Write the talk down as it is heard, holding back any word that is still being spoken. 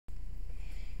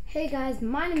Hey guys,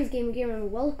 my name is Gamer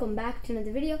and welcome back to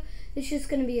another video. This is just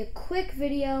going to be a quick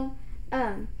video,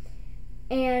 and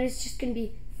it's just going to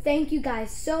be thank you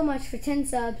guys so much for 10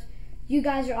 subs. You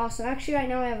guys are awesome. Actually, right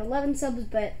now I have 11 subs,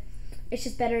 but it's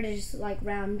just better to just like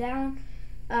round down.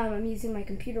 I'm using my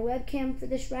computer webcam for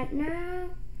this right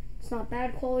now. It's not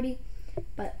bad quality,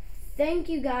 but thank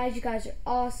you guys. You guys are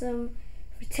awesome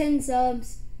for 10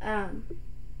 subs.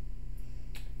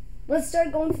 Let's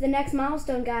start going for the next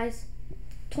milestone, guys.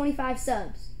 25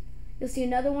 subs. You'll see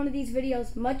another one of these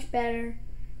videos much better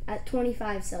at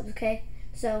 25 subs, okay?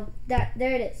 So there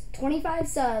it is. 25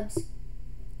 subs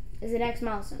is the next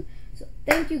milestone. So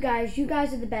thank you guys. You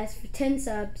guys are the best for 10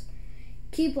 subs.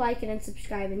 Keep liking and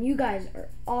subscribing. You guys are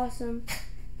awesome.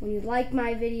 When you like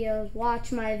my videos,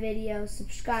 watch my videos,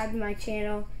 subscribe to my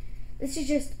channel. This is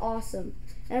just awesome.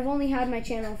 And I've only had my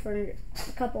channel for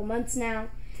a couple months now,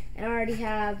 and I already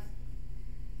have,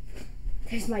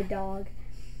 there's my dog.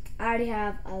 I already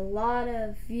have a lot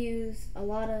of views,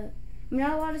 not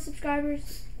a lot of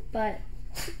subscribers, but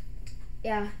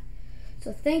yeah.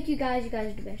 So thank you guys. You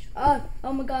guys are the best.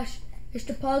 Oh my gosh,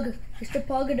 Mr. Pug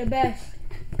are the best.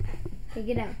 Okay,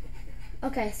 get down.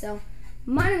 Okay, so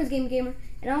my name is Gamer,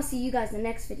 and I'll see you guys in the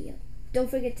next video. Don't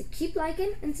forget to keep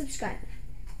liking and subscribing.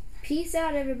 Peace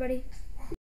out, everybody.